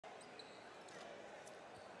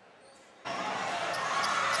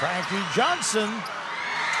Franky Johnson.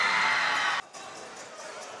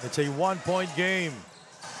 It's a one-point game.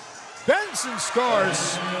 Benson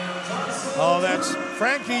scores. Oh, that's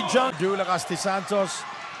Franky Johnson. Dula Santos.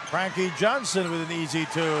 Franky Johnson with an easy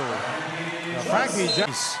two. Now Franky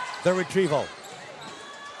Johnson, the retrieval.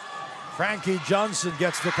 Franky Johnson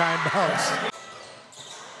gets the time bounce.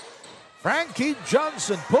 Franky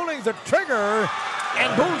Johnson pulling the trigger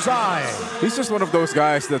and bullseye. He's just one of those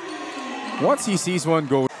guys that once he sees one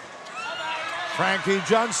go. Franky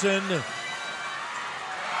Johnson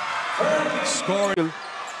scoring.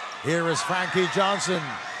 Here is Franky Johnson.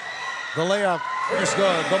 The layup is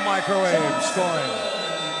good. The microwave scoring.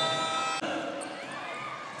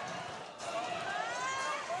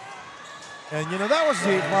 And you know, that was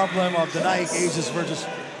the problem of the NAIC Aces versus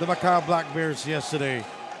the Macau Black Bears yesterday.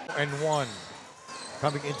 And one.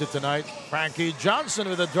 Coming into tonight, Franky Johnson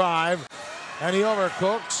with a drive. And he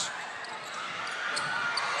overcooks.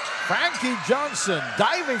 Franky Johnson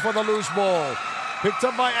diving for the loose ball. Picked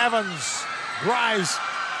up by Evans. Grice.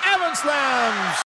 Evans slams.